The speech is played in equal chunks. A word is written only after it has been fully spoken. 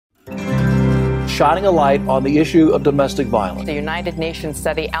shining a light on the issue of domestic violence. The United Nations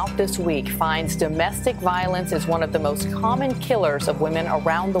study out this week finds domestic violence is one of the most common killers of women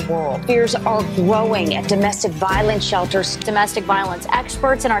around the world. Fears are growing at domestic violence shelters. Domestic violence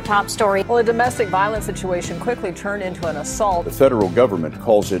experts in our top story. Well, a domestic violence situation quickly turned into an assault. The federal government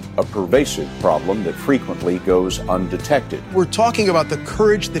calls it a pervasive problem that frequently goes undetected. We're talking about the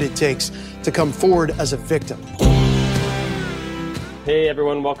courage that it takes to come forward as a victim. Hey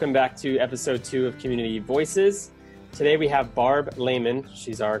everyone, welcome back to episode 2 of Community Voices. Today we have Barb Lehman.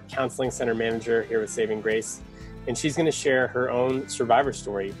 She's our counseling center manager here with Saving Grace, and she's going to share her own survivor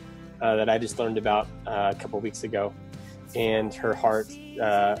story that I just learned about a couple weeks ago, and her heart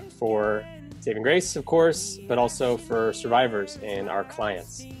for Saving Grace, of course, but also for survivors and our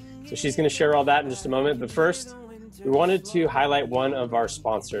clients. So she's going to share all that in just a moment, but first, we wanted to highlight one of our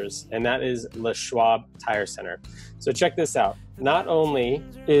sponsors, and that is Le Schwab Tire Center. So check this out. Not only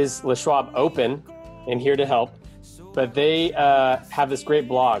is Le Schwab open and here to help, but they have this great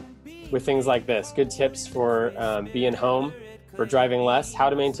blog with things like this. Good tips for being home, for driving less, how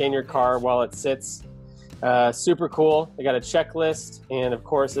to maintain your car while it sits. Super cool. They got a checklist. And of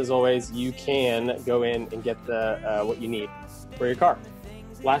course, as always, you can go in and get the what you need for your car.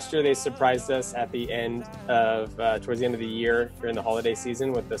 Last year, they surprised us at the end of, towards the end of the year during the holiday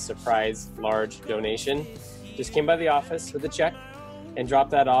season with a surprise large donation. Just came by the office with a check and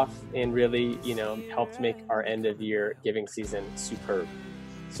dropped that off and really, helped make our end of year giving season superb.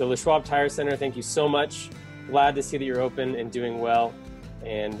 So Le Schwab Tire Center, thank you so much. Glad to see that you're open and doing well.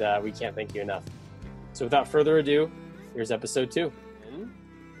 And we can't thank you enough. So without further ado, here's episode 2.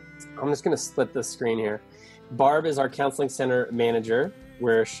 I'm just going to split the screen here. Barb is our counseling center manager,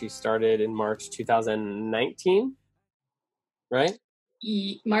 where she started in March 2019, right?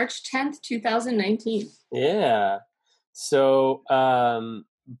 March 10th, 2019. Yeah. So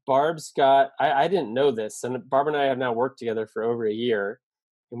Barb's got, I didn't know this, and Barb and I have now worked together for over a year,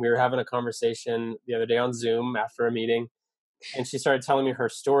 and we were having a conversation the other day on Zoom after a meeting, and she started telling me her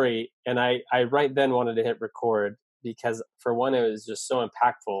story, and I right then wanted to hit record because, for one, it was just so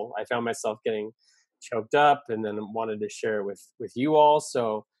impactful. I found myself getting choked up and then wanted to share it with you all.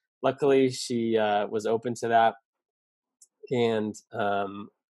 So luckily she was open to that. And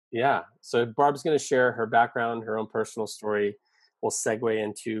so Barb's going to share her background, her own personal story. We'll segue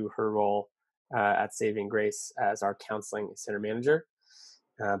into her role at Saving Grace as our counseling center manager.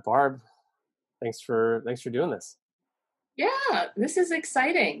 Barb, thanks for doing this. Yeah, this is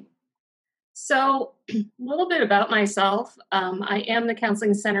exciting. So a little bit about myself. I am the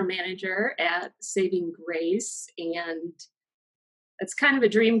counseling center manager at Saving Grace, and it's kind of a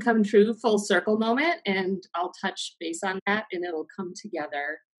dream come true, full circle moment, and I'll touch base on that and it'll come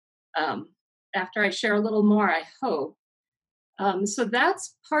together after I share a little more, I hope. So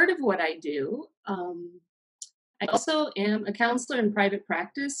that's part of what I do. I also am a counselor in private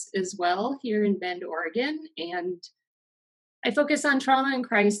practice as well here in Bend, Oregon, and I focus on trauma and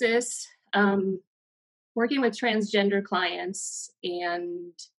crisis, working with transgender clients,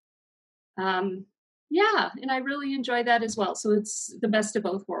 and and I really enjoy that as well. So it's the best of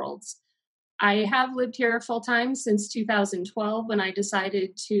both worlds. I have lived here full time since 2012 when I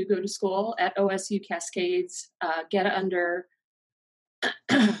decided to go to school at OSU Cascades, get an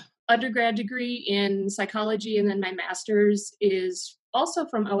undergrad degree in psychology, and then my master's is also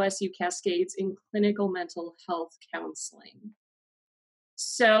from OSU Cascades in clinical mental health counseling.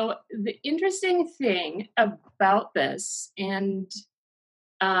 So the interesting thing about this, and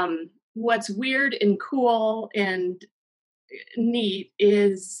what's weird and cool and neat,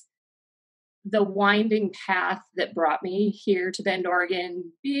 is the winding path that brought me here to Bend,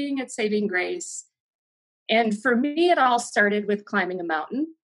 Oregon, being at Saving Grace. And for me, it all started with climbing a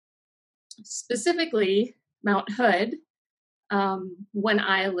mountain, specifically Mount Hood, when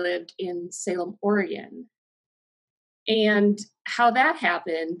I lived in Salem, Oregon. And how that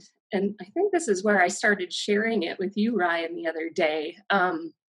happened, and I think this is where I started sharing it with you, Ryan, the other day.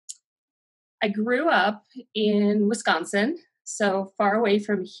 I grew up in Wisconsin, so far away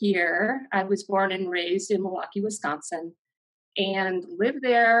from here. I was born and raised in Milwaukee, Wisconsin, and lived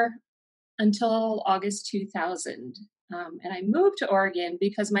there until August 2000. And I moved to Oregon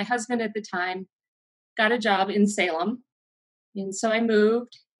because my husband at the time got a job in Salem. And so I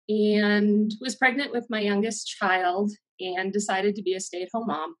moved and was pregnant with my youngest child and decided to be a stay-at-home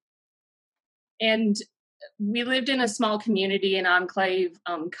mom. And we lived in a small community in Enclave,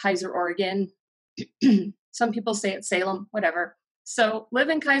 Kaiser, Oregon. Some people say it's Salem, whatever. So live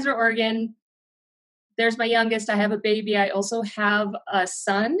in Kaiser, Oregon. There's my youngest. I have a baby. I also have a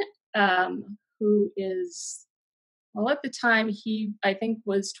son who is Well, at the time, he, I think,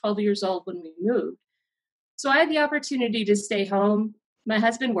 was 12 years old when we moved. So I had the opportunity to stay home. My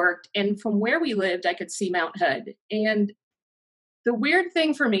husband worked, and from where we lived, I could see Mount Hood. And the weird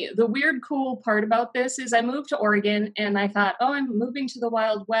thing for me, the weird cool part about this is I moved to Oregon and I thought, oh, I'm moving to the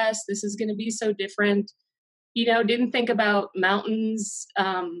Wild West. This is going to be so different. Didn't think about mountains.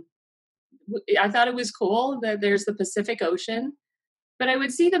 I thought it was cool that there's the Pacific Ocean, but I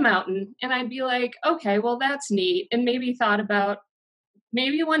would see the mountain and I'd be like, okay, well, that's neat. And maybe thought about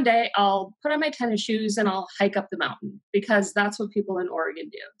maybe one day I'll put on my tennis shoes and I'll hike up the mountain because that's what people in Oregon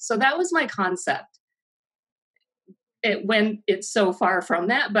do. So that was my concept. It's so far from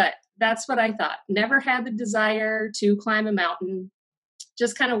that, but that's what I thought. Never had the desire to climb a mountain,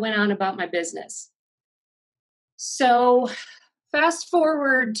 just kind of went on about my business. So fast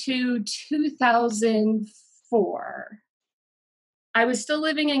forward to 2004. I was still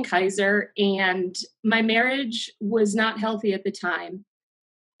living in Kaiser and my marriage was not healthy at the time.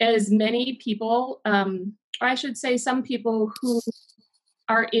 As many people, or I should say some people who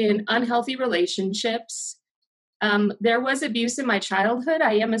are in unhealthy relationships. There was abuse in my childhood.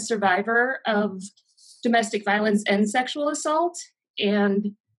 I am a survivor of domestic violence and sexual assault.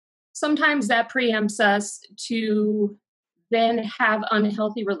 And sometimes that preempts us to then have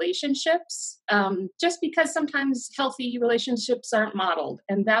unhealthy relationships, just because sometimes healthy relationships aren't modeled.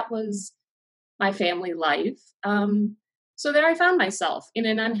 And that was my family life. So there I found myself in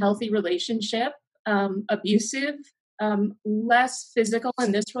an unhealthy relationship, abusive, less physical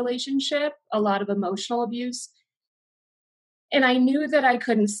in this relationship, a lot of emotional abuse. And I knew that I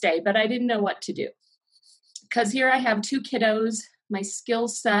couldn't stay, but I didn't know what to do. Because here I have 2 kiddos. My skill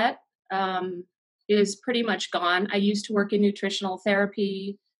set is pretty much gone. I used to work in nutritional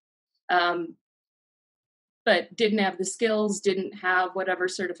therapy, but didn't have the skills, didn't have whatever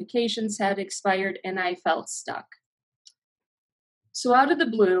certifications had expired, and I felt stuck. So out of the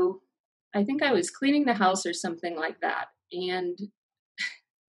blue, I think I was cleaning the house or something like that. And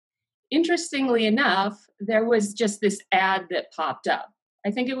interestingly enough, there was just this ad that popped up.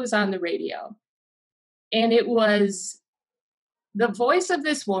 I think it was on the radio. And it was the voice of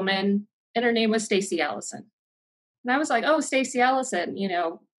this woman, and her name was Stacey Allison. And I was like, oh, Stacey Allison,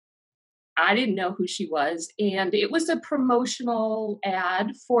 I didn't know who she was. And it was a promotional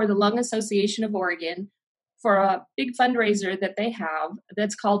ad for the Lung Association of Oregon for a big fundraiser that they have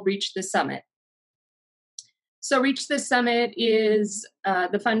that's called Reach the Summit. So Reach the Summit is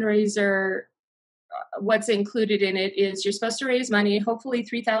the fundraiser. What's included in it is you're supposed to raise money, hopefully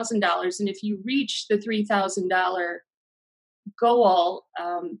 $3,000. And if you reach the $3,000 goal,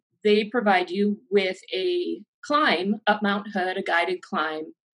 they provide you with a climb up Mount Hood, a guided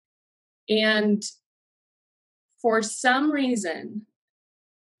climb. And for some reason,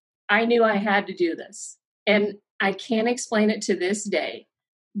 I knew I had to do this. And I can't explain it to this day,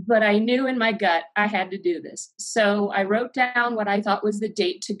 but I knew in my gut I had to do this. So I wrote down what I thought was the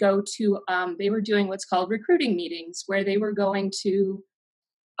date to go to. They were doing what's called recruiting meetings, where they were going to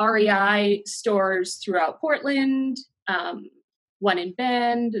REI stores throughout Portland, one in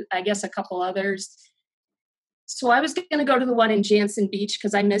Bend, I guess a couple others. So I was going to go to the one in Jansen Beach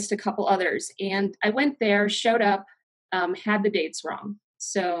because I missed a couple others. And I went there, showed up, had the dates wrong.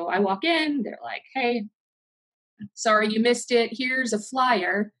 So I walk in, they're like, hey, sorry, you missed it. Here's a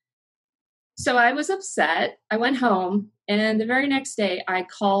flyer. So I was upset. I went home, and the very next day I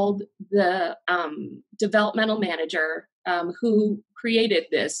called the developmental manager who created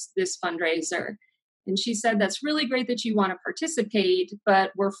this fundraiser. And she said, that's really great that you want to participate,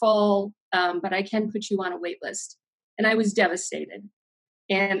 but we're full, but I can put you on a wait list. And I was devastated.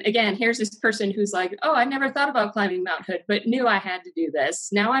 And again, here's this person who's like, oh, I never thought about climbing Mount Hood, but knew I had to do this.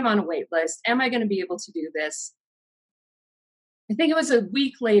 Now I'm on a wait list. Am I going to be able to do this? I think it was a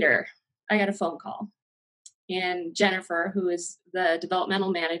week later, I got a phone call. And Jennifer, who is the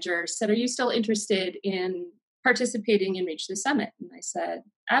developmental manager, said, are you still interested in participating in Reach the Summit? And I said,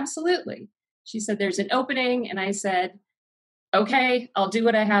 absolutely. She said, there's an opening. And I said, okay, I'll do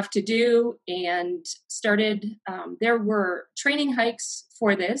what I have to do. And started, there were training hikes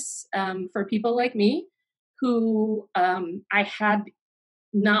for this, for people like me who I had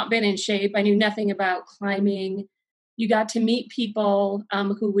not been in shape. I knew nothing about climbing. You got to meet people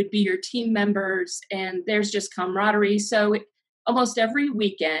who would be your team members, and there's just camaraderie. So almost every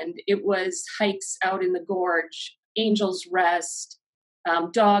weekend, it was hikes out in the gorge, Angel's Rest,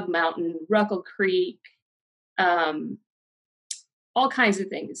 Dog Mountain, Ruckle Creek, all kinds of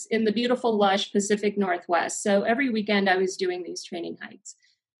things in the beautiful, lush Pacific Northwest. So every weekend I was doing these training hikes.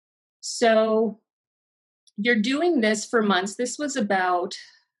 So you're doing this for months. This was about,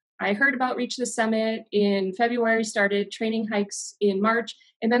 I heard about Reach the Summit in February, started training hikes in March,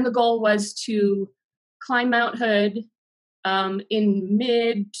 and then the goal was to climb Mount Hood in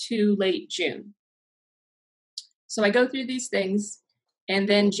mid to late June. So I go through these things, and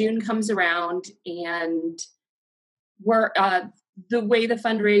then June comes around, and the way the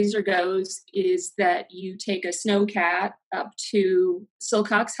fundraiser goes is that you take a snowcat up to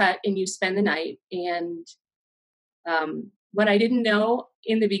Silcox Hut and you spend the night. And what I didn't know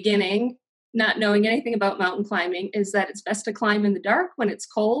in the beginning, not knowing anything about mountain climbing, is that it's best to climb in the dark when it's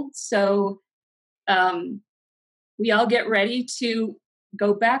cold. So we all get ready to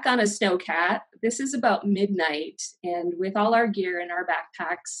go back on a snowcat. This is about midnight, and with all our gear in our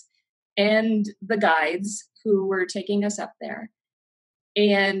backpacks and the guides who were taking us up there.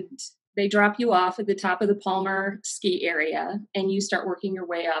 And they drop you off at the top of the Palmer ski area, and you start working your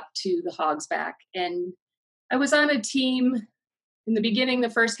way up to the Hogsback. And I was on a team in the beginning, the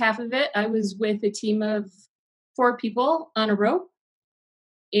first half of it, I was with a team of 4 people on a rope.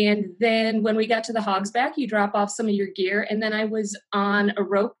 And then when we got to the Hogsback, you drop off some of your gear. And then I was on a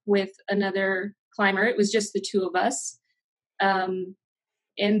rope with another climber. It was just the 2 of us. And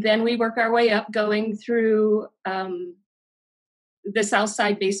then we work our way up, going through the South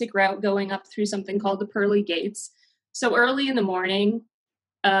Side basic route, going up through something called the Pearly Gates. So early in the morning,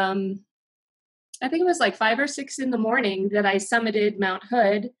 I think it was like 5 or 6 in the morning that I summited Mount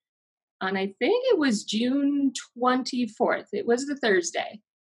Hood on, I think it was June 24th. It was the Thursday.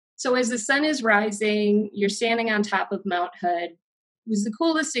 So as the sun is rising, you're standing on top of Mount Hood. It was the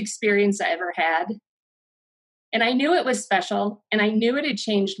coolest experience I ever had. And I knew it was special, and I knew it had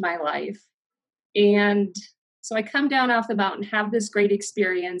changed my life. And so I come down off the mountain, have this great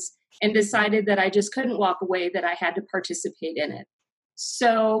experience, and decided that I just couldn't walk away, that I had to participate in it.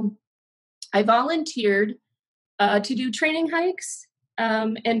 So I volunteered to do training hikes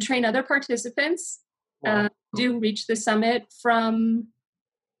and train other participants. Do Reach the Summit from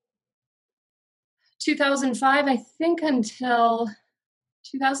 2005, I think, until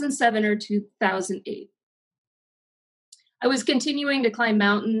 2007 or 2008. I was continuing to climb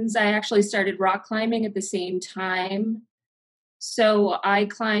mountains. I actually started rock climbing at the same time. So I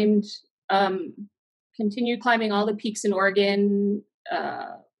climbed, continued climbing all the peaks in Oregon,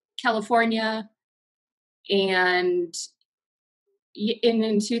 California. And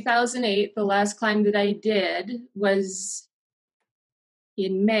in 2008, the last climb that I did was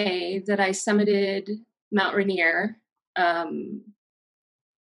in May, that I summited Mount Rainier. And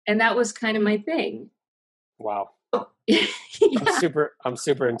that was kind of my thing. Wow. Yeah. I'm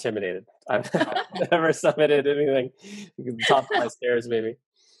super intimidated. I've never summited anything. Top of my stairs, maybe.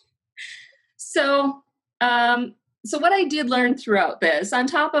 So what I did learn throughout this, on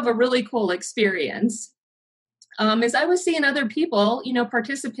top of a really cool experience, is I was seeing other people,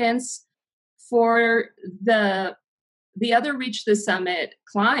 participants for the other Reach the Summit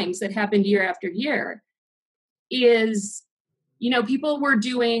climbs that happened year after year. Is, people were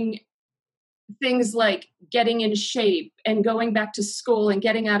doing things like getting in shape and going back to school and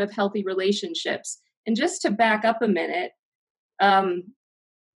getting out of healthy relationships. And just to back up a minute, I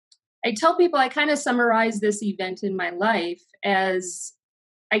tell people, I kind of summarize this event in my life as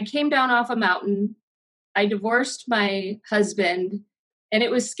I came down off a mountain, I divorced my husband, and it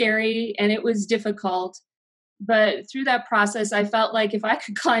was scary and it was difficult. But through that process, I felt like if I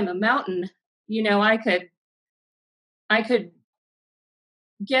could climb a mountain, I could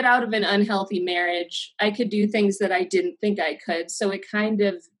get out of an unhealthy marriage. I could do things that I didn't think I could. So it kind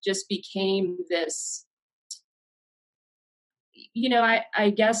of just became this,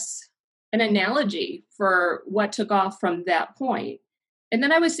 I guess, an analogy for what took off from that point. And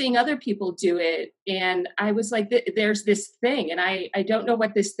then I was seeing other people do it. And I was like, there's this thing. And I don't know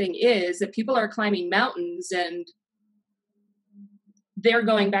what this thing is, that people are climbing mountains and they're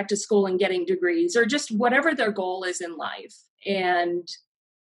going back to school and getting degrees, or just whatever their goal is in life. And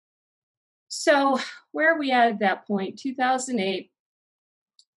so where are we at that point? 2008.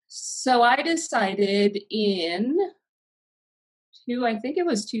 So I decided I think it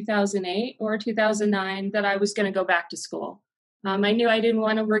was 2008 or 2009, that I was going to go back to school. I knew I didn't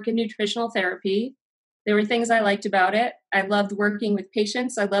want to work in nutritional therapy. There were things I liked about it. I loved working with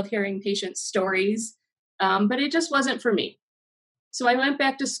patients. I love hearing patients' stories, but it just wasn't for me. So I went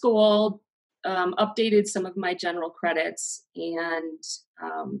back to school, updated some of my general credits, and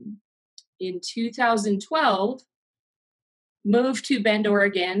in 2012, moved to Bend,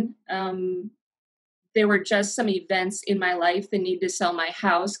 Oregon. There were just some events in my life that needed to sell my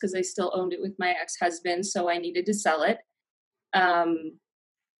house because I still owned it with my ex-husband, so I needed to sell it. I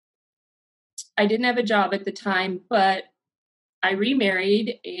didn't have a job at the time, but I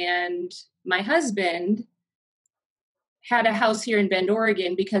remarried, and my husband had a house here in Bend,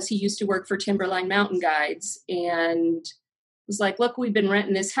 Oregon, because he used to work for Timberline Mountain Guides, and was like, look, we've been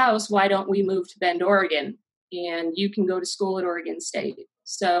renting this house. Why don't we move to Bend, Oregon? And you can go to school at Oregon State.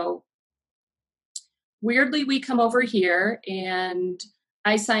 So weirdly, we come over here and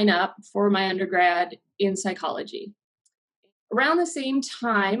I sign up for my undergrad in psychology. Around the same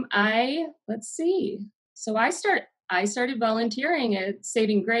time, I started volunteering at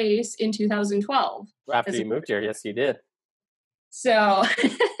Saving Grace in 2012. After you moved here, yes, you did. So,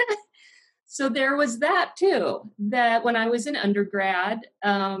 so there was that too, that when I was in undergrad,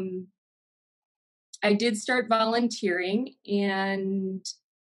 I did start volunteering, and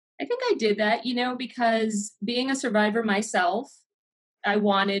I think I did that, because being a survivor myself, I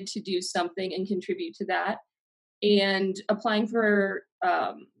wanted to do something and contribute to that. And applying for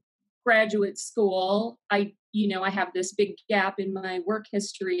graduate school, I have this big gap in my work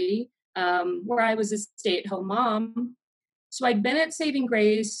history where I was a stay-at-home mom. So I'd been at Saving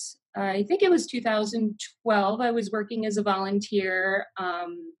Grace, I think it was 2012. I was working as a volunteer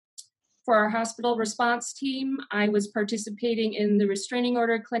for our hospital response team. I was participating in the restraining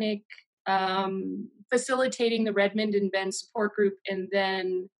order clinic, facilitating the Redmond and Bend support group, and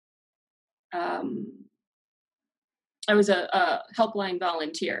then I was a helpline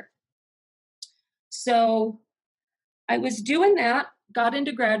volunteer. So I was doing that, got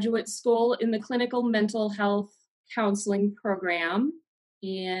into graduate school in the clinical mental health counseling program,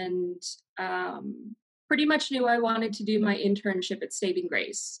 and pretty much knew I wanted to do my internship at Saving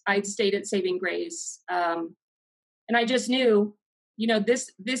Grace. I'd stayed at Saving Grace, and I just knew,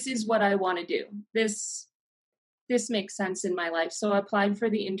 this is what I want to do. This makes sense in my life. So I applied for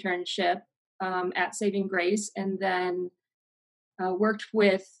the internship at Saving Grace, and then worked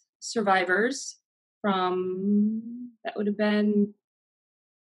with survivors from, that would have been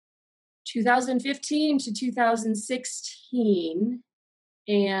 2015 to 2016,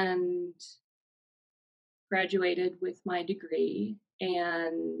 and graduated with my degree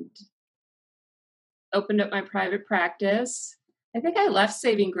and opened up my private practice. I think I left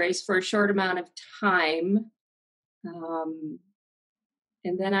Saving Grace for a short amount of time. And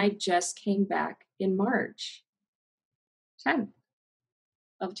then I just came back in March 10th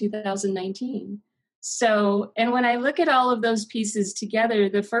of 2019. So, and when I look at all of those pieces together,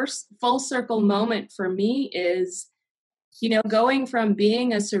 the first full circle moment for me is, going from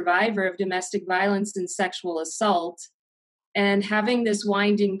being a survivor of domestic violence and sexual assault and having this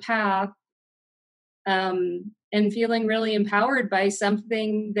winding path, and feeling really empowered by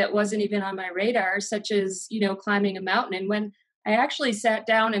something that wasn't even on my radar, such as, climbing a mountain. And when I actually sat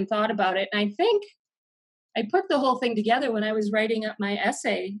down and thought about it, and I think I put the whole thing together when I was writing up my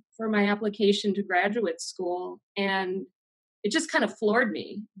essay for my application to graduate school. And it just kind of floored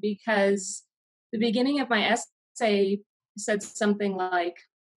me, because the beginning of my essay said something like,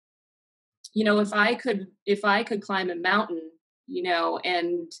 if I could climb a mountain,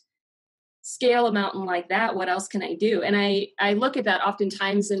 and scale a mountain like that, what else can I do? And I look at that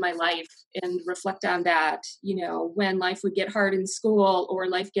oftentimes in my life and reflect on that, when life would get hard in school, or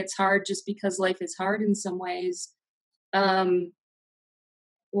life gets hard just because life is hard in some ways. Well,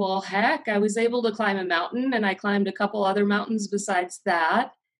 heck, I was able to climb a mountain, and I climbed a couple other mountains besides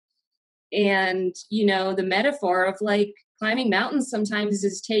that. And, the metaphor of climbing mountains sometimes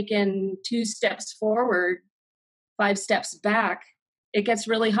is taking 2 steps forward, 5 steps back. It gets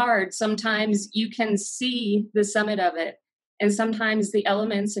really hard. Sometimes you can see the summit of it, and sometimes the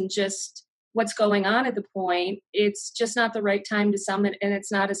elements and just what's going on at the point, it's just not the right time to summit, and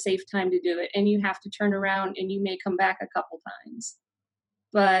it's not a safe time to do it. And you have to turn around, and you may come back a couple times.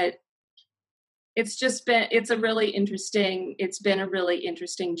 But it's been a really interesting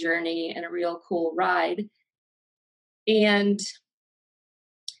journey and a real cool ride. And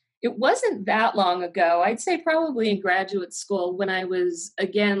it wasn't that long ago, I'd say probably in graduate school, when I was,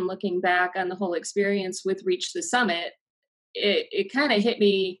 again, looking back on the whole experience with Reach the Summit, it kind of hit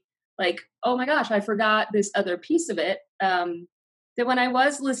me like, oh my gosh, I forgot this other piece of it. That when I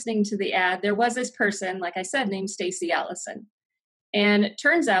was listening to the ad, there was this person, like I said, named Stacey Allison. And it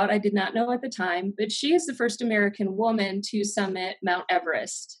turns out, I did not know at the time, but she is the first American woman to summit Mount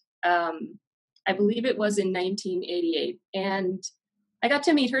Everest. I believe it was in 1988. And I got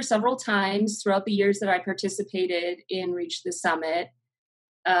to meet her several times throughout the years that I participated in Reach the Summit.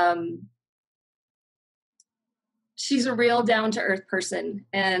 She's a real down-to-earth person.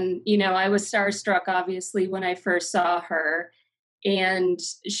 And, I was starstruck, obviously, when I first saw her. And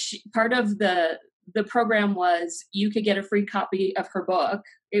part of the program was you could get a free copy of her book.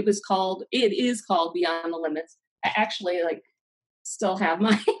 It is called Beyond the Limits. Actually, still have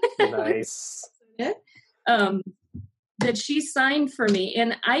mine. Nice. That she signed for me,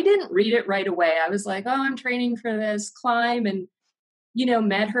 and I didn't read it right away. I was like, oh, I'm training for this climb, and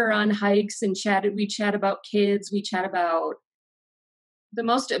met her on hikes and chatted. We chat about kids. We chat about the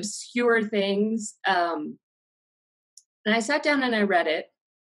most obscure things. And I sat down and I read it.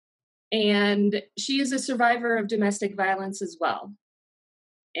 And she is a survivor of domestic violence as well.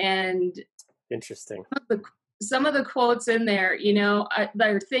 And interesting. Some of the quotes in there,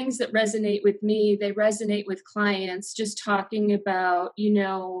 there are things that resonate with me. They resonate with clients, just talking about,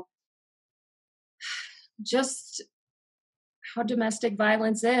 just how domestic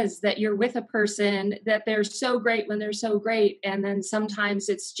violence is, that you're with a person, that they're so great when they're so great. And then sometimes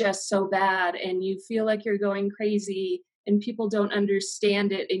it's just so bad and you feel like you're going crazy and people don't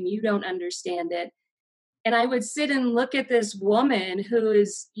understand it and you don't understand it. And I would sit and look at this woman who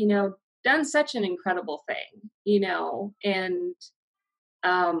is, done such an incredible thing, and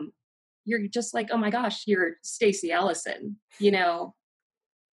you're just like, oh my gosh, you're Stacey Allison,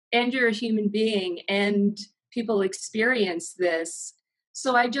 and you're a human being and people experience this.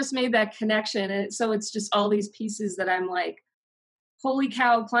 So I just made that connection. And so it's just all these pieces that I'm like, holy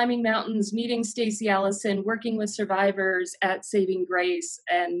cow, climbing mountains, meeting Stacey Allison, working with survivors at Saving Grace.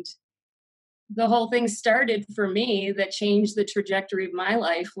 And the whole thing started for me that changed the trajectory of my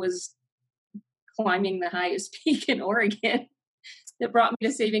life was climbing the highest peak in Oregon that brought me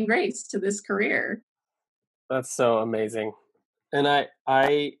to Saving Grace, to this career. That's so amazing. And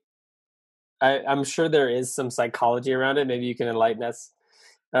I'm sure there is some psychology around it. Maybe you can enlighten us.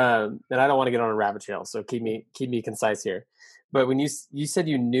 And I don't want to get on a rabbit trail, so keep me concise here. But when you said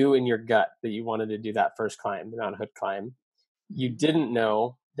you knew in your gut that you wanted to do that first climb, the Mount Hood climb, you didn't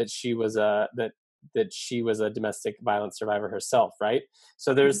know that she was a domestic violence survivor herself, right?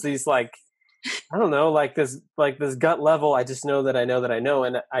 So there's these I don't know, this gut level. I just know that I know that I know,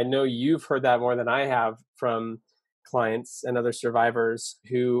 and I know you've heard that more than I have from clients and other survivors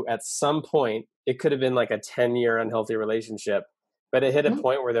who, at some point, it could have been like a 10-year unhealthy relationship, but it hit a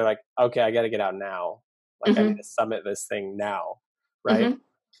point where they're like, okay, I got to get out now. I need to summit this thing now. Right.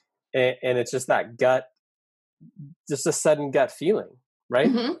 And it's just that gut, just a sudden gut feeling. Right.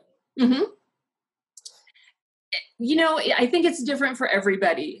 I think it's different for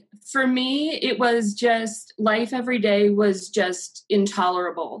everybody. For me, it was just life every day was just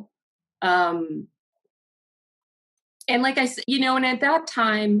intolerable. And like I said, and at that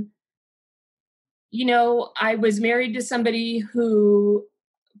time, I was married to somebody who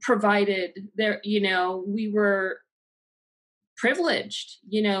provided we were privileged,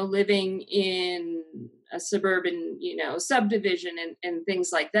 living in a suburban, subdivision and things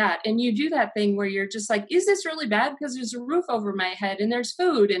like that. And you do that thing where you're just like, is this really bad? Because there's a roof over my head and there's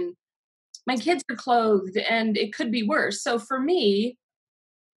food and my kids are clothed and it could be worse. So for me,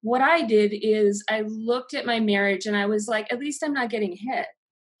 what I did is I looked at my marriage and I was like, at least I'm not getting hit.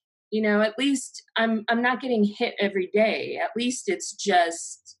 At least I'm not getting hit every day. At least it's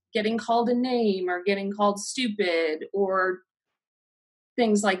just getting called a name or getting called stupid or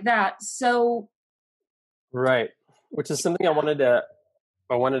things like that. So, right, which is something I wanted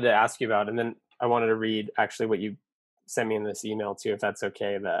to ask you about, and then I wanted to read actually what you sent me in this email too, if that's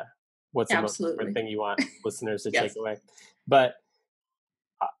okay. What's the most important thing you want listeners to take away? But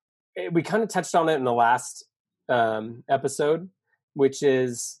we kind of touched on it in the last episode, which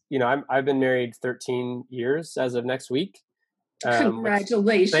is, I've been married 13 years as of next week.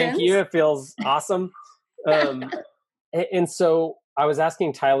 Congratulations. Thank you. It feels awesome. And so I was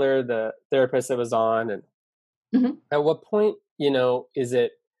asking Tyler, the therapist that was on, and at what point, is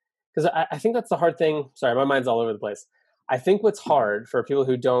it, because I think that's the hard thing. Sorry, my mind's all over the place. I think what's hard for people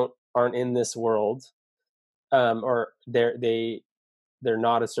who aren't in this world, or they're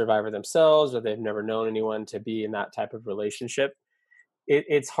not a survivor themselves, or they've never known anyone to be in that type of relationship.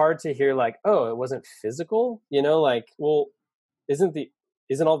 It's hard to hear oh, it wasn't physical, well,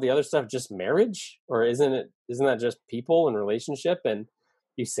 isn't all the other stuff just marriage, or isn't that just people and relationship, and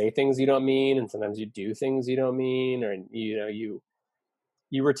you say things you don't mean, and sometimes you do things you don't mean, or you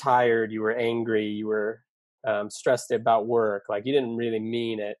were tired, you were angry, you were stressed about work, you didn't really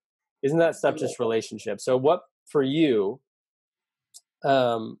mean it. Isn't that stuff just relationship? So what for you,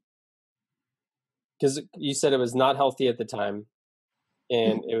 because you said it was not healthy at the time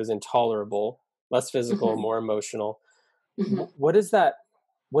and it was intolerable, less physical, more emotional. What does that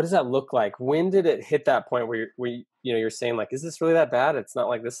look like? When did it hit that point where you're saying is this really that bad? It's not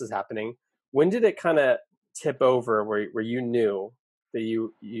like this is happening. When did it kind of tip over where you knew that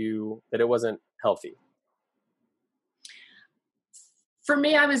that it wasn't healthy? For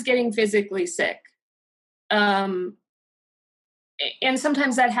me, I was getting physically sick. and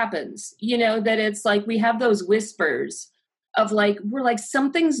sometimes that happens, that it's like we have those whispers of like, we're like,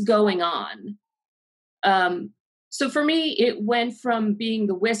 something's going on. So for me, it went from being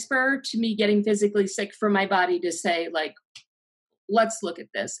the whisper to me getting physically sick for my body to say, like, let's look at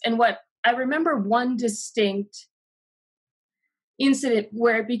this. And what I remember, one distinct incident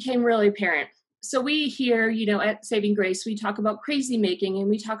where it became really apparent. So we here, at Saving Grace, we talk about crazy making and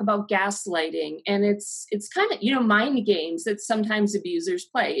we talk about gaslighting, and it's kind of, mind games that sometimes abusers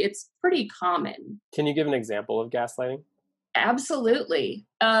play. It's pretty common. Can you give an example of gaslighting? Absolutely.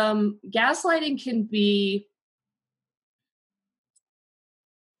 Gaslighting can be,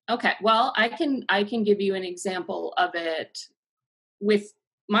 okay, well, I can give you an example of it with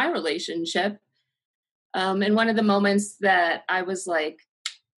my relationship. And one of the moments that I was like,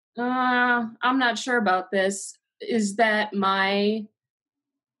 I'm not sure about this, is that my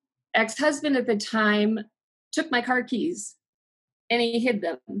ex-husband at the time took my car keys and he hid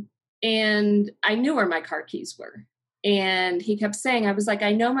them. And I knew where my car keys were. And he kept saying, I was like,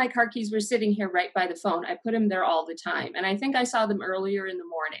 I know my car keys were sitting here right by the phone. I put them there all the time. And I think I saw them earlier in the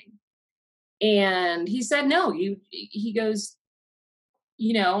morning. And he said, no, he goes,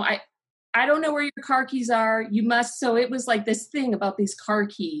 I don't know where your car keys are. You must. So it was like this thing about these car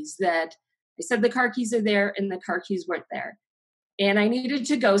keys that I said the car keys are there and the car keys weren't there. And I needed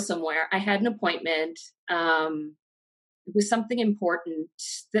to go somewhere. I had an appointment. It was something important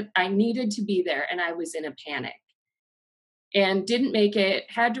that I needed to be there. And I was in a panic and didn't make it,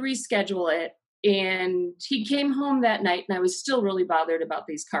 had to reschedule it. And he came home that night and I was still really bothered about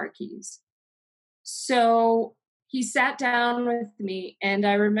these car keys. So he sat down with me, and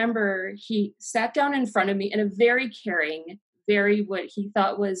I remember he sat down in front of me in a very caring, very what he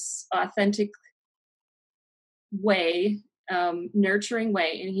thought was authentic way, nurturing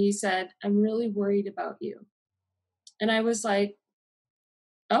way. And he said, I'm really worried about you. And I was like,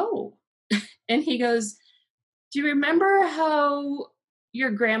 oh. And he goes, do you remember how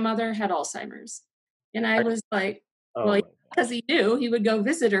your grandmother had Alzheimer's? And I was like, well, because he knew he would go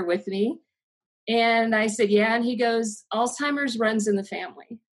visit her with me. And I said, yeah. And he goes, Alzheimer's runs in the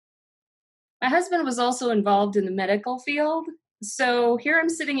family. My husband was also involved in the medical field. So here I'm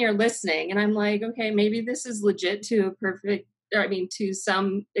sitting here listening and I'm like, okay, maybe this is legit to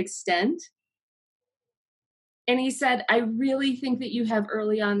some extent. And he said, I really think that you have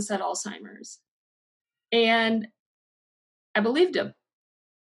early onset Alzheimer's. And I believed him.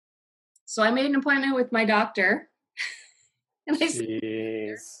 So I made an appointment with my doctor. And I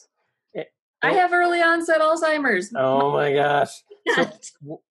said, I have early onset Alzheimer's. Oh my gosh. So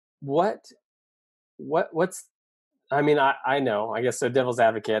what's, I know, I guess, so devil's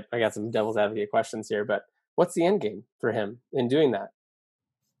advocate, I got some devil's advocate questions here, but what's the end game for him in doing that?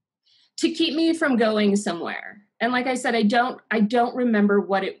 To keep me from going somewhere. And like I said, I don't remember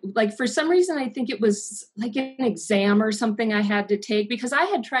what it, like for some reason, I think it was like an exam or something I had to take, because I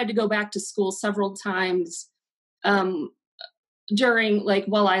had tried to go back to school several times during, like,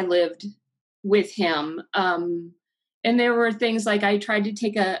 while I lived with him. And there were things like I tried to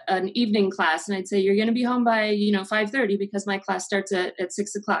take an evening class and I'd say, you're going to be home by, 5:30 because my class starts at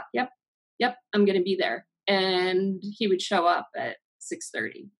 6:00. Yep. I'm going to be there. And he would show up at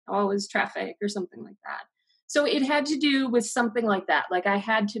 6:30. Always traffic or something like that. So it had to do with something like that. Like I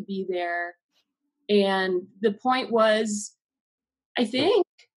had to be there. And the point was, I think,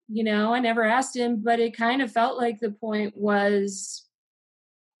 I never asked him, but it kind of felt like the point was,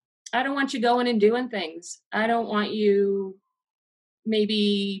 I don't want you going and doing things. I don't want you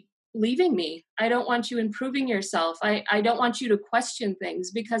maybe leaving me. I don't want you improving yourself. I don't want you to question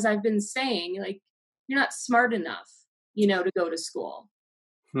things, because I've been saying, like, you're not smart enough, to go to school.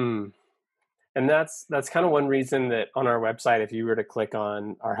 And that's kind of one reason that on our website, if you were to click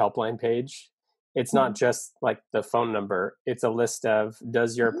on our helpline page, it's not just like the phone number. It's a list of,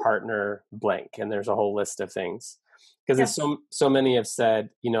 does your partner blank? And there's a whole list of things. Because so many have said,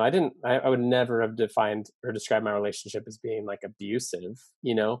 I would never have defined or described my relationship as being like abusive,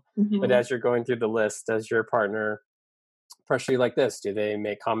 but as you're going through the list, does your partner pressure you like this? Do they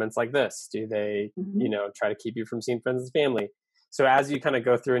make comments like this? Do they, try to keep you from seeing friends and family? So as you kind of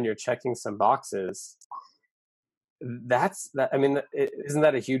go through and you're checking some boxes, isn't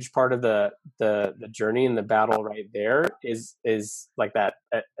that a huge part of the journey and the battle right there is like that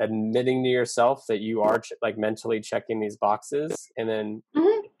admitting to yourself that you are like mentally checking these boxes, and then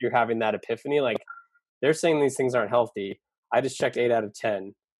you're having that epiphany, like they're saying these things aren't healthy. I just checked 8 out of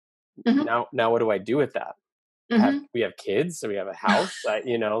 10. Now what do I do with that? We have kids, so we have a house, I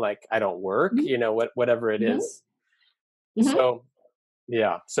don't work, whatever it is. So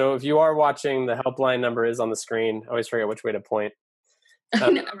yeah. So if you are watching, the helpline number is on the screen. I always forget which way to point. I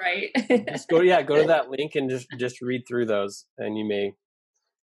know, right? Just go to that link and just read through those, and you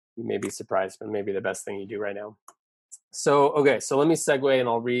may be surprised, but maybe the best thing you do right now. So let me segue, and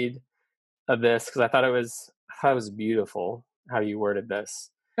I'll read this because I thought it was beautiful how you worded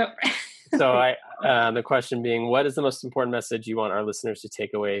this. Oh. So the question being, what is the most important message you want our listeners to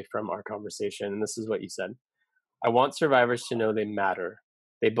take away from our conversation? And this is what you said. I want survivors to know they matter.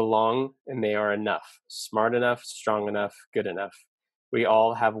 They belong and they are enough, smart enough, strong enough, good enough. We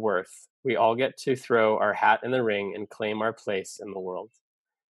all have worth. We all get to throw our hat in the ring and claim our place in the world.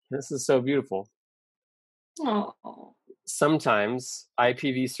 This is so beautiful. Oh. Sometimes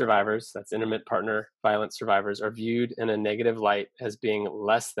IPV survivors, that's intimate partner violence survivors, are viewed in a negative light as being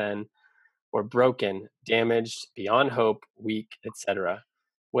less than or broken, damaged, beyond hope, weak, etc.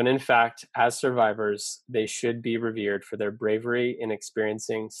 When in fact, as survivors, they should be revered for their bravery in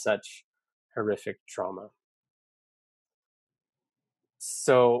experiencing such horrific trauma.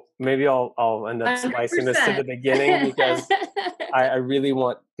 So maybe I'll end up splicing 100%. This to the beginning because I really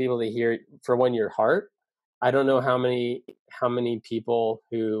want people to hear, for one, your heart. I don't know how many people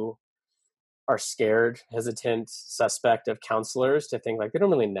who are scared, hesitant, suspect of counselors to think like they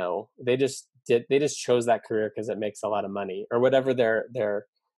don't really know. They just chose that career because it makes a lot of money or whatever their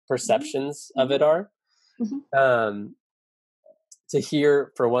perceptions mm-hmm. of it are. Mm-hmm. To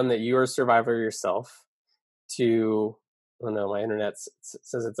hear, for one, that you are a survivor yourself. To, oh no, my internet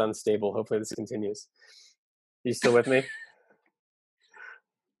says it's unstable. Hopefully this continues. Are you still with me?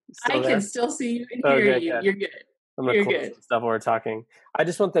 I can still see you and hear you. You're good. I'm going to close some stuff while we're talking. I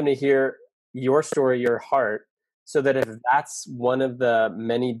just want them to hear your story, your heart, so that if that's one of the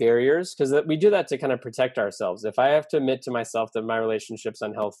many barriers, because we do that to kind of protect ourselves. If I have to admit to myself that my relationship's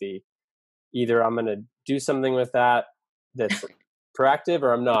unhealthy, either I'm going to do something with that's proactive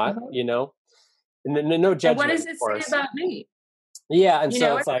or I'm not, you know? And no judgment. And what does it say about me? Yeah, and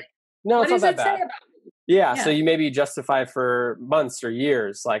so it's like, no, it's not that bad. What does it say about me? Yeah, so you maybe justify for months or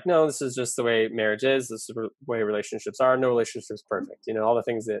years, like, no, this is just the way marriage is. This is the way relationships are. No relationship's perfect. You know, all the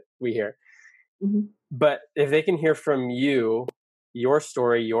things that we hear. Mm-hmm. But if they can hear from you, your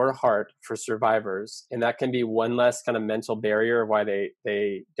story, your heart for survivors, and that can be one less kind of mental barrier of why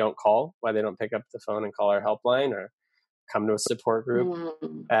they don't call, why they don't pick up the phone and call our helpline or come to a support group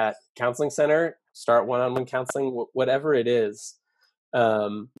at counseling center, start one-on-one counseling, whatever it is.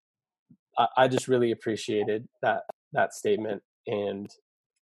 I just really appreciated that statement, and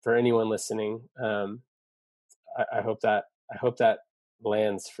for anyone listening, I hope that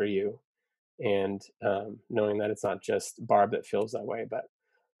lands for you, and knowing that it's not just Barb that feels that way, but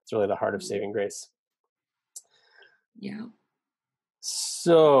it's really the heart of Saving Grace. Yeah.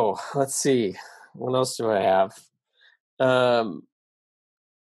 So let's see, what else do I have?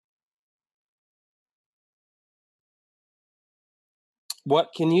 What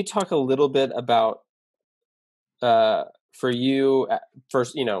can you talk a little bit about for you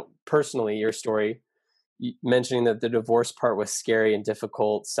first, personally, your story, mentioning that the divorce part was scary and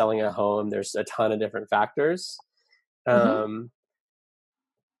difficult, selling a home, there's a ton of different factors. Mm-hmm.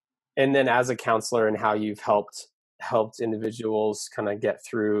 And then as a counselor and how you've helped individuals kind of get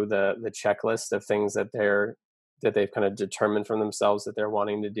through the checklist of things that they've kind of determined from themselves that they're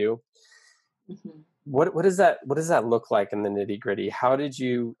wanting to do. Mm-hmm. What does that look like in the nitty gritty? How did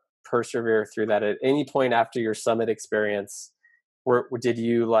you persevere through that? At any point after your summit experience, were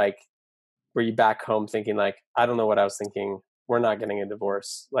you back home thinking like, I don't know what I was thinking, we're not getting a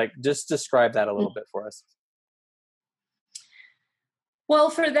divorce? Like, just describe that a little bit for us. Well,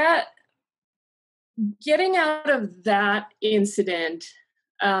 for that, getting out of that incident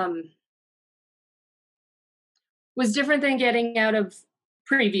was different than getting out of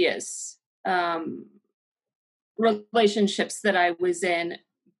previous relationships that I was in.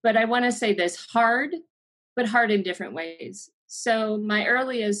 But I want to say this, hard in different ways. So my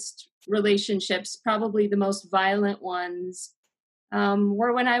earliest relationships, probably the most violent ones,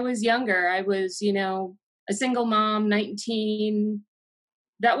 were when I was younger. I was, a single mom, 19.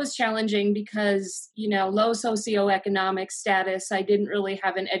 That was challenging because, low socioeconomic status. I didn't really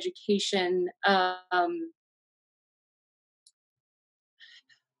have an education. How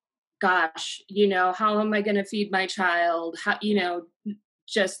am I going to feed my child? How,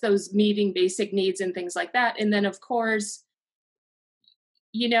 just those meeting basic needs and things like that. And then, of course,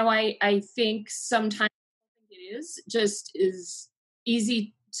 I think sometimes it is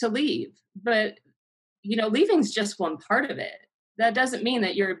easy to leave, but, leaving's just one part of it. That doesn't mean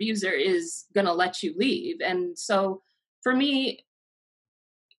that your abuser is going to let you leave. And so for me,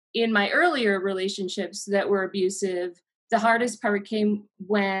 in my earlier relationships that were abusive, the hardest part came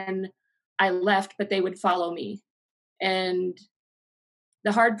when I left, but they would follow me. And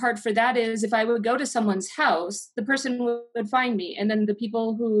the hard part for that is if I would go to someone's house, the person would find me. And then the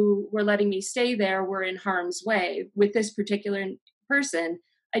people who were letting me stay there were in harm's way. With this particular person,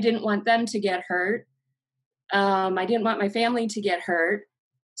 I didn't want them to get hurt. I didn't want my family to get hurt.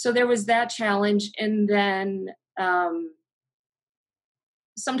 So there was that challenge. And then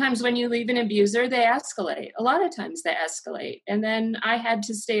sometimes when you leave an abuser, they escalate. A lot of times they escalate. And then I had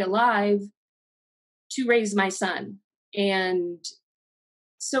to stay alive to raise my son. And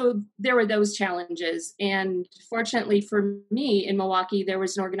so there were those challenges. And fortunately for me in Milwaukee, there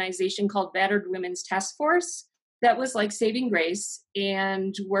was an organization called Battered Women's Task Force that was like Saving Grace,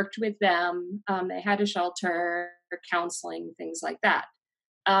 and worked with them. They had a shelter, counseling, things like that.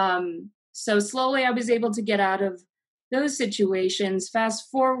 So slowly I was able to get out of those situations. Fast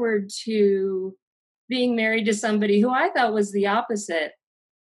forward to being married to somebody who I thought was the opposite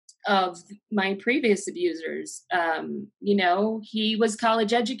of my previous abusers. He was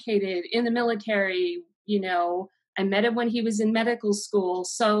college educated, in the military. I met him when he was in medical school.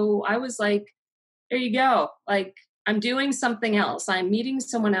 So I was like, there you go. Like, I'm doing something else. I'm meeting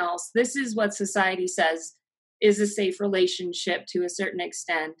someone else. This is what society says is a safe relationship to a certain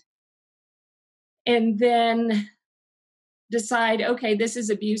extent. And then decide, okay, this is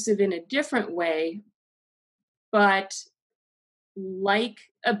abusive in a different way. But like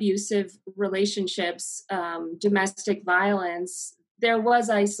abusive relationships, domestic violence, there was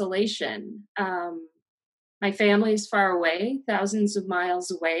isolation. My family is far away, thousands of miles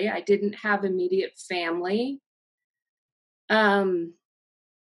away. I didn't have immediate family. I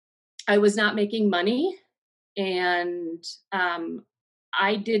was not making money, and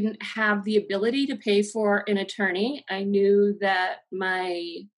I didn't have the ability to pay for an attorney. I knew that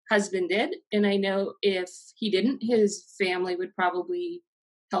my husband did, and I know if he didn't, his family would probably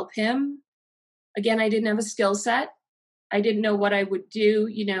help him. Again, I didn't have a skill set. I didn't know what I would do.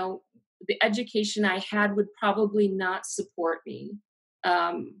 The education I had would probably not support me.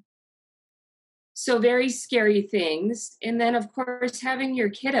 So very scary things. And then, of course, having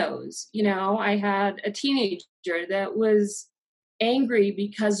your kiddos. I had a teenager that was angry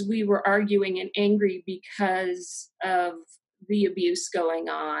because we were arguing, and angry because of the abuse going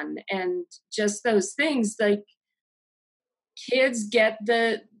on. And just those things, like, kids get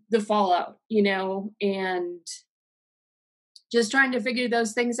the fallout, and just trying to figure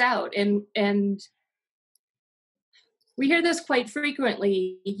those things out. And we hear this quite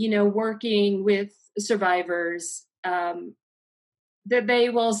frequently, working with survivors, that they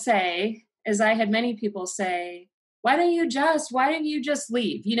will say, as I had many people say, why don't you just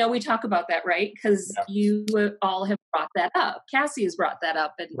leave? We talk about that, right? Because you all have brought that up. Cassie has brought that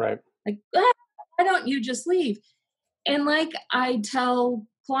up. And right. Like, why don't you just leave? And like I tell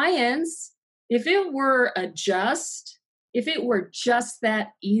clients, if it were just that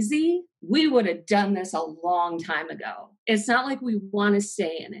easy, we would have done this a long time ago. It's not like we want to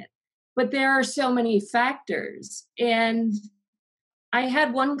stay in it, but there are so many factors. And I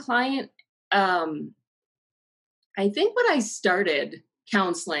had one client, I think when I started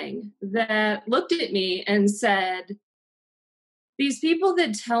counseling, that looked at me and said, these people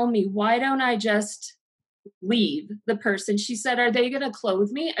that tell me, why don't I just leave the person? She said, are they going to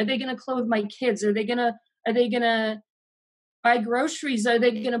clothe me? Are they going to clothe my kids? Are they going to buy groceries? Are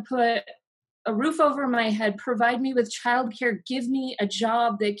they going to put a roof over my head, provide me with childcare, give me a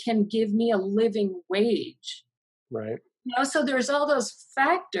job that can give me a living wage? Right. So there's all those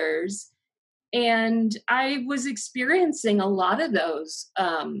factors. And I was experiencing a lot of those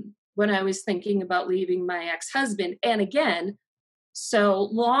when I was thinking about leaving my ex-husband. And again, so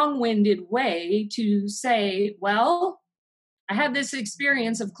long-winded way to say, well, I had this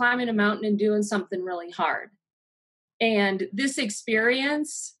experience of climbing a mountain and doing something really hard. And this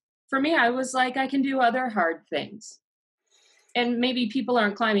experience, for me, I was like, I can do other hard things. And maybe people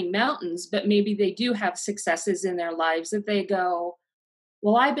aren't climbing mountains, but maybe they do have successes in their lives that they go,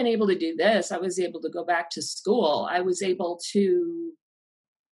 well, I've been able to do this. I was able to go back to school. I was able to,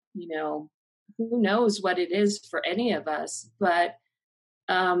 who knows what it is for any of us. But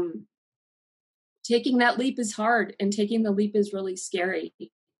taking that leap is hard, and taking the leap is really scary.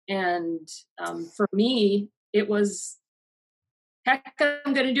 And for me, it was, heck,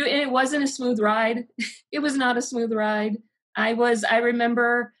 I'm going to do it. And it wasn't a smooth ride. It was not a smooth ride. I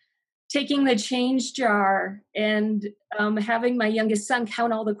remember taking the change jar and having my youngest son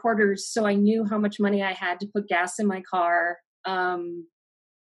count all the quarters so I knew how much money I had to put gas in my car, and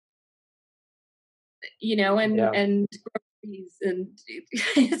groceries, and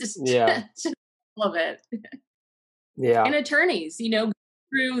just all of it. Yeah. And attorneys,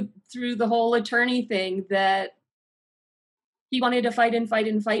 through the whole attorney thing, that he wanted to fight and fight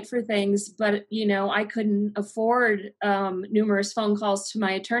and fight for things, but I couldn't afford numerous phone calls to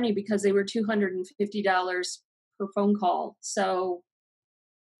my attorney because they were $250 per phone call. So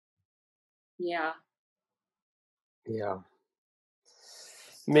yeah.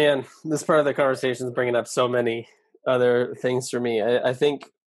 Man, this part of the conversation is bringing up so many other things for me. I think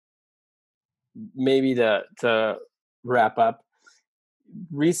maybe to wrap up,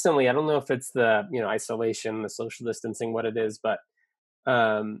 recently, I don't know if it's the isolation, the social distancing, what it is, but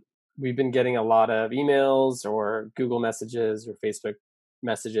we've been getting a lot of emails or Google messages or Facebook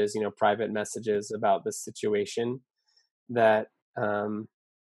messages, private messages about this situation that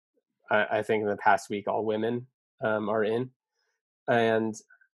I think in the past week all women are in, and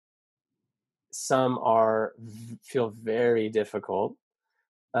some feel very difficult.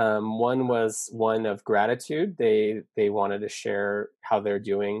 One was one of gratitude. They wanted to share how they're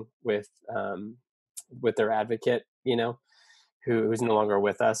doing with their advocate, who's no longer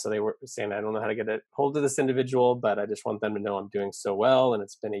with us. So they were saying, I don't know how to get a hold of this individual, but I just want them to know I'm doing so well. And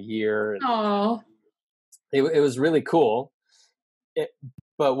it's been a year. Oh, it was really cool.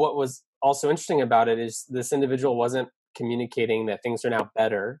 But what was also interesting about it is this individual wasn't communicating that things are now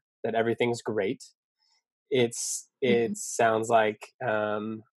better, that everything's great. It sounds like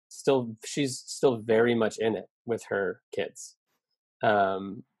she's still very much in it with her kids.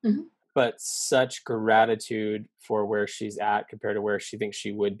 But such gratitude for where she's at compared to where she thinks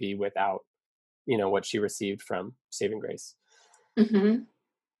she would be without, what she received from Saving Grace. Mm-hmm.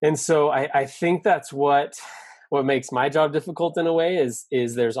 And so I think that's what makes my job difficult in a way is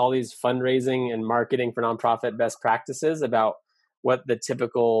there's all these fundraising and marketing for nonprofit best practices about what the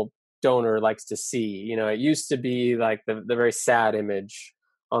typical donor likes to see. It used to be like the very sad image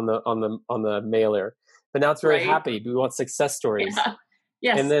on the mailer, but now it's very happy. We want success stories. Yeah.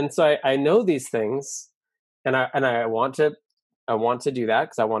 Yes. And then so I know these things, and I want to do that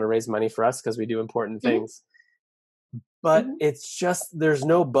because I want to raise money for us because we do important things. But it's just there's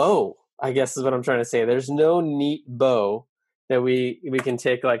no bow, I guess is what I'm trying to say. There's no neat bow that we can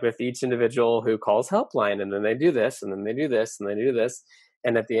take like with each individual who calls helpline, and then they do this, and then they do this, and they do this.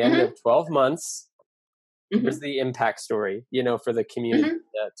 And at the end of 12 months, here's the impact story, for the community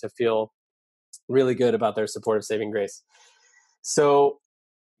to feel really good about their support of Saving Grace. So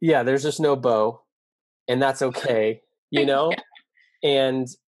yeah, there's just no bow, and that's okay, and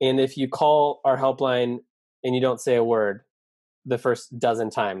if you call our helpline and you don't say a word the first dozen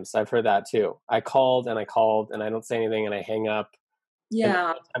times, I've heard that too. I called and I don't say anything and I hang up.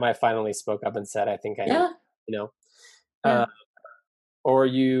 Yeah. And I finally spoke up and said, I think I need, Yeah. Or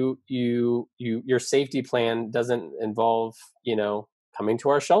your safety plan doesn't involve, coming to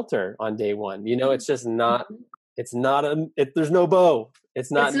our shelter on day one. It's just not, there's no bow.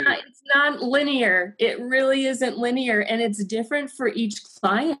 It's not linear. It really isn't linear, and it's different for each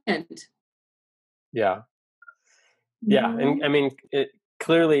client. Yeah. Yeah. And I mean,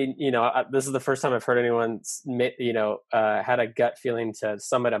 clearly, this is the first time I've heard anyone, had a gut feeling to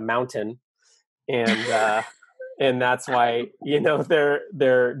summit a mountain, and and that's why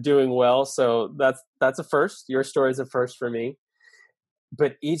they're doing well. So that's a first. Your story is a first for me,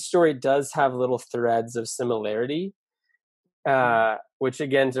 but each story does have little threads of similarity, which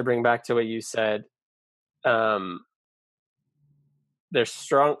again, to bring back to what you said, they're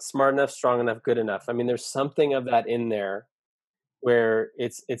smart enough, strong enough, good enough. I mean, there's something of that in there where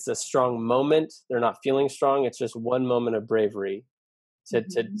it's a strong moment. They're not feeling strong. It's just one moment of bravery to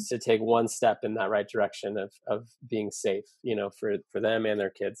take one step in that right direction of being safe, for them and their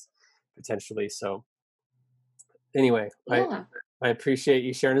kids potentially. So anyway, I appreciate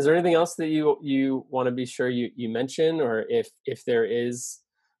you sharing. Is there anything else that you want to be sure you mention, or if there is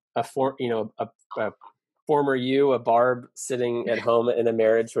a former you, a Barb sitting at home in a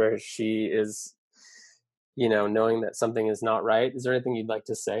marriage where she is, knowing that something is not right, is there anything you'd like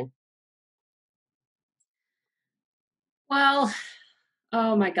to say? Well,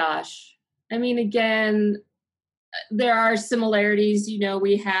 oh my gosh. I mean, again, there are similarities.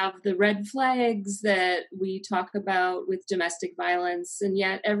 We have the red flags that we talk about with domestic violence, and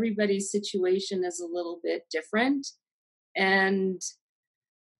yet everybody's situation is a little bit different. And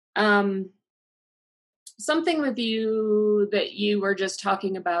something with you that you were just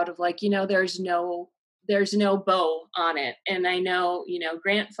talking about of like, there's no bow on it. And I know,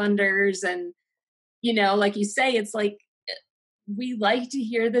 grant funders and, like you say, it's like, we like to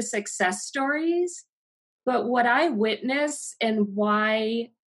hear the success stories, but what I witness and why,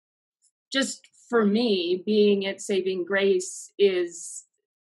 just for me, being at Saving Grace is,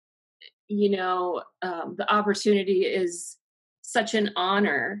 the opportunity is such an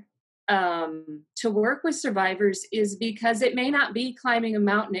honor. to work with survivors is because it may not be climbing a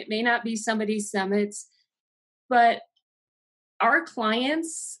mountain, it may not be somebody's summits, but our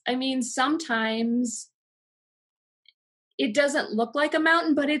clients, I mean, sometimes it doesn't look like a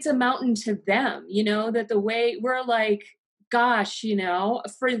mountain, but it's a mountain to them, that the way we're like, gosh,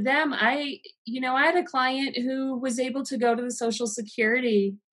 for them, I had a client who was able to go to the Social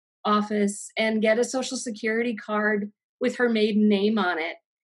Security office and get a Social Security card with her maiden name on it,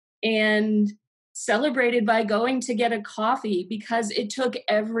 and celebrated by going to get a coffee, because it took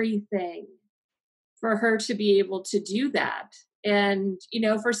everything for her to be able to do that. And,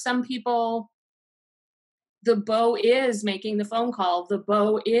 for some people, the bow is making the phone call. The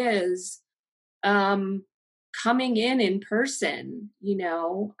bow is coming in person,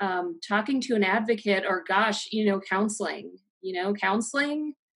 talking to an advocate, or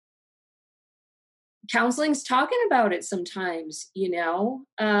counseling, counseling's talking about it sometimes, a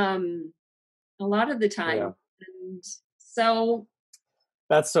lot of the time. Yeah. And so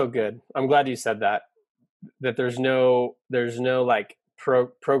that's so good. I'm glad you said that there's no like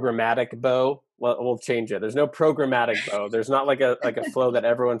programmatic bow. Well, we'll change it. There's no programmatic bow. There's not like a flow that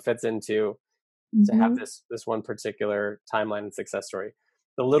everyone fits into to have this one particular timeline and success story.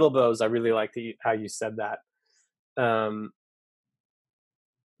 The little bows, I really like how you said that,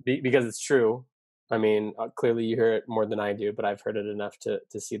 because it's true. I mean, clearly you hear it more than I do, but I've heard it enough to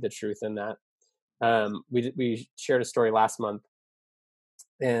see the truth in that. We shared a story last month,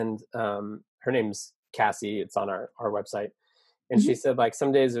 and her name's Cassie. It's on our website. And she said, like,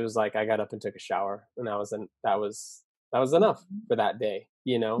 some days it was like I got up and took a shower, and that was enough for that day,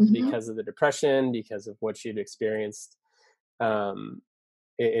 because of the depression, because of what she'd experienced.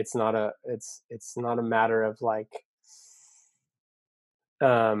 It's not a matter of like,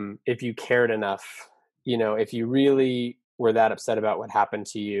 if you cared enough, if you really were that upset about what happened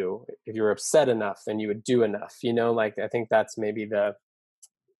to you, if you were upset enough, then you would do enough, like, I think that's maybe the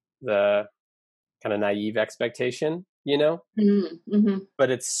kind of naive expectation,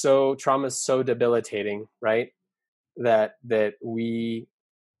 but trauma is so debilitating, right? That we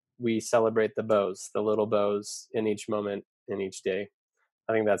celebrate the bows, the little bows in each moment, in each day.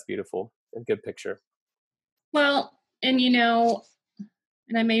 I think that's beautiful. A good picture. Well, and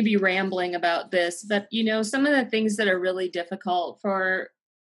and I may be rambling about this, but some of the things that are really difficult for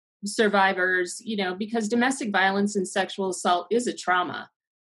survivors, because domestic violence and sexual assault is a trauma.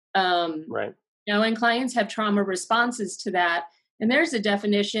 Right. And clients have trauma responses to that. And there's a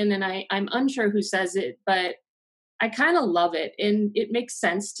definition, and I'm unsure who says it, but I kind of love it. And it makes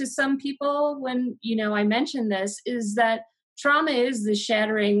sense to some people when, I mention this, is that trauma is the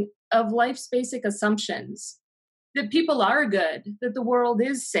shattering of life's basic assumptions, that people are good, that the world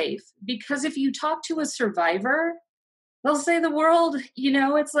is safe. Because if you talk to a survivor, they'll say the world,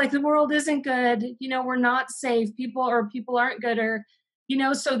 it's like the world isn't good. We're not safe. People aren't good, or,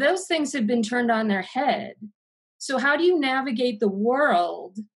 so those things have been turned on their head. So how do you navigate the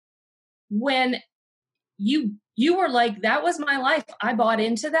world when you were like, that was my life, I bought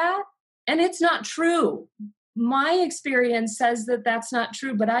into that, and it's not true. My experience says that that's not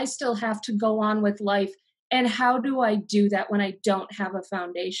true, but I still have to go on with life. And how do I do that when I don't have a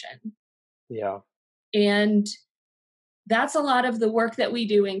foundation? Yeah. And that's a lot of the work that we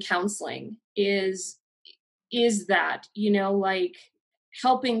do in counseling is that, like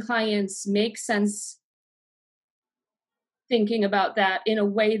helping clients make sense, thinking about that in a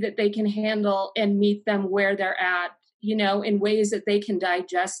way that they can handle and meet them where they're at, in ways that they can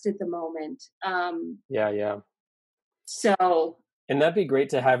digest at the moment. Yeah. So. And that'd be great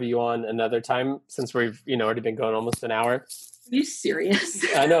to have you on another time, since we've, already been going almost an hour. Are you serious?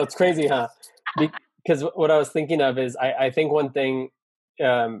 I know, it's crazy, huh? Because what I was thinking of is, I think one thing,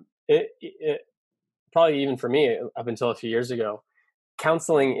 it probably even for me up until a few years ago,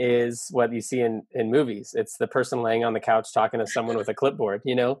 counseling is what you see in movies. It's the person laying on the couch talking to someone with a clipboard,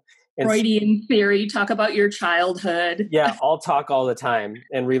 And Freudian theory, talk about your childhood. Yeah, I'll talk all the time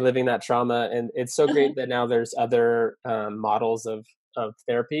and reliving that trauma. And it's so great that now there's other models of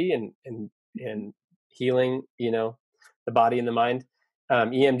therapy and healing, the body and the mind.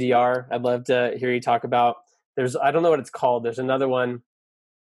 EMDR, I'd love to hear you talk about. I don't know what it's called. There's another one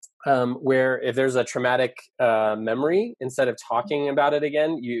where if there's a traumatic memory, instead of talking about it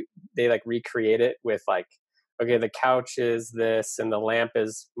again, they like recreate it with like, okay, the couch is this and the lamp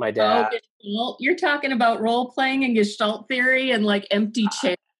is my dad. Oh, you're talking about role playing and Gestalt theory and like empty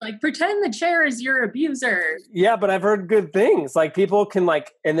chair. Like pretend the chair is your abuser. Yeah, but I've heard good things. Like people can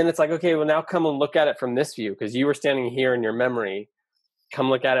like, and then it's like, okay, well now come and look at it from this view because you were standing here in your memory. Come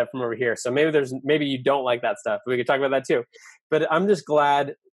look at it from over here. So maybe you don't like that stuff. We could talk about that too. But I'm just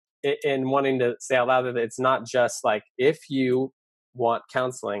glad in wanting to say out loud that it's not just like, if you want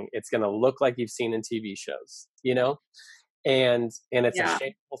counseling, it's going to look like you've seen in TV shows, you know, and it's a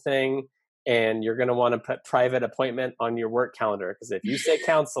shameful thing. And you're going to want to put private appointment on your work calendar, because if you say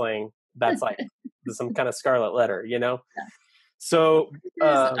counseling, that's like some kind of scarlet letter, you know? Yeah. So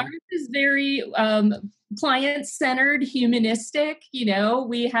ours is very client-centered, humanistic. You know,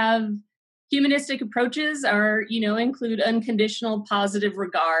 we have humanistic approaches are, you know, include unconditional positive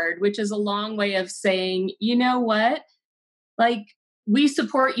regard, which is a long way of saying, you know what, like, we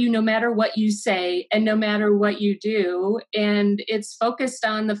support you no matter what you say and no matter what you do. And it's focused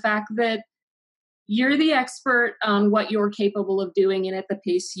on the fact that you're the expert on what you're capable of doing and at the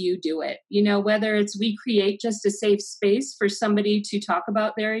pace you do it. You know, whether it's we create just a safe space for somebody to talk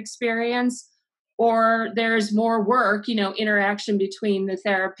about their experience, or there's more work, you know, interaction between the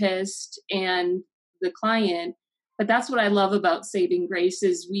therapist and the client. But that's what I love about Saving Grace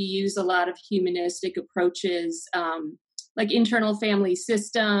is we use a lot of humanistic approaches, like internal family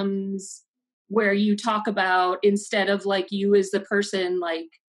systems, where you talk about, instead of like you as the person, like,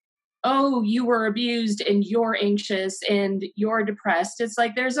 oh, you were abused and you're anxious and you're depressed. It's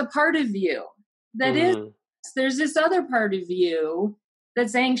like, there's a part of you that is, there's this other part of you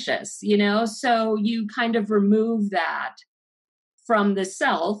that's anxious, you know? So you kind of remove that from the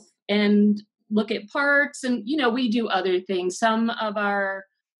self and look at parts. And, you know, we do other things. Some of our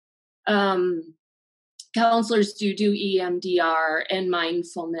counselors do EMDR and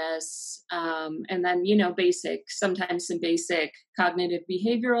mindfulness, and then, you know, sometimes some basic cognitive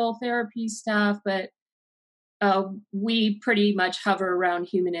behavioral therapy stuff, but we pretty much hover around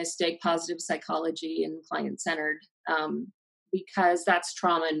humanistic, positive psychology and client-centered, because that's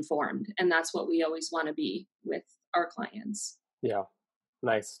trauma-informed, and that's what we always want to be with our clients. Yeah.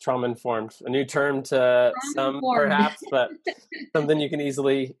 Nice. Trauma-informed. A new term to some, perhaps, but something you can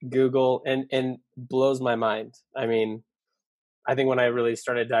easily Google and blows my mind. I mean, I think when I really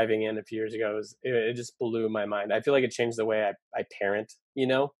started diving in a few years ago, it just blew my mind. I feel like it changed the way I parent, you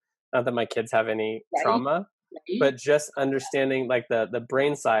know? Not that my kids have any trauma, but just understanding like the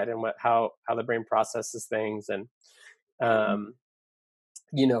brain side and how the brain processes things, and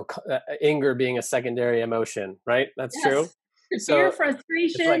you know, anger being a secondary emotion, right? That's true. So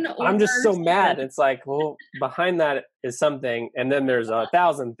frustration. Like, I'm just so mad. It's like, well, behind that is something, and then there's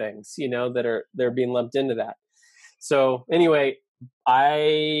 1,000 things, you know, they're being lumped into that. So anyway,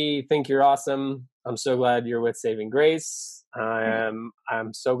 I think you're awesome. I'm so glad you're with Saving Grace. I'm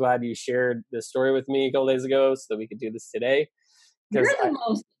so glad you shared this story with me a couple days ago so that we could do this today. You're the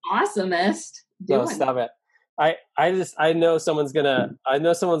most awesomest. No, stop it. I know someone's gonna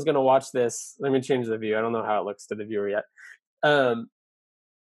watch this. Let me change the view. I don't know how it looks to the viewer yet.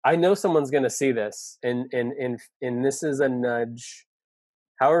 I know someone's going to see this, and this is a nudge,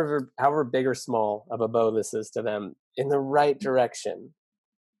 however big or small of a bow this is to them, in the right direction.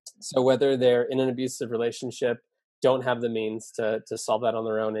 So whether they're in an abusive relationship, don't have the means to solve that on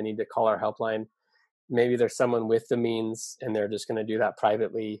their own, and need to call our helpline. Maybe there's someone with the means and they're just going to do that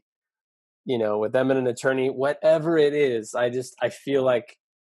privately, you know, with them and an attorney, whatever it is. I feel like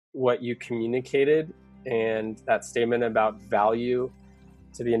what you communicated and that statement about value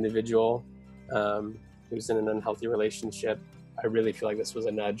to the individual who's in an unhealthy relationship, I really feel like this was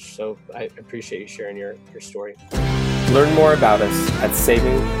a nudge. So I appreciate you sharing your story. Learn more about us at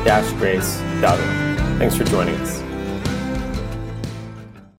saving-grace.org. Thanks for joining us.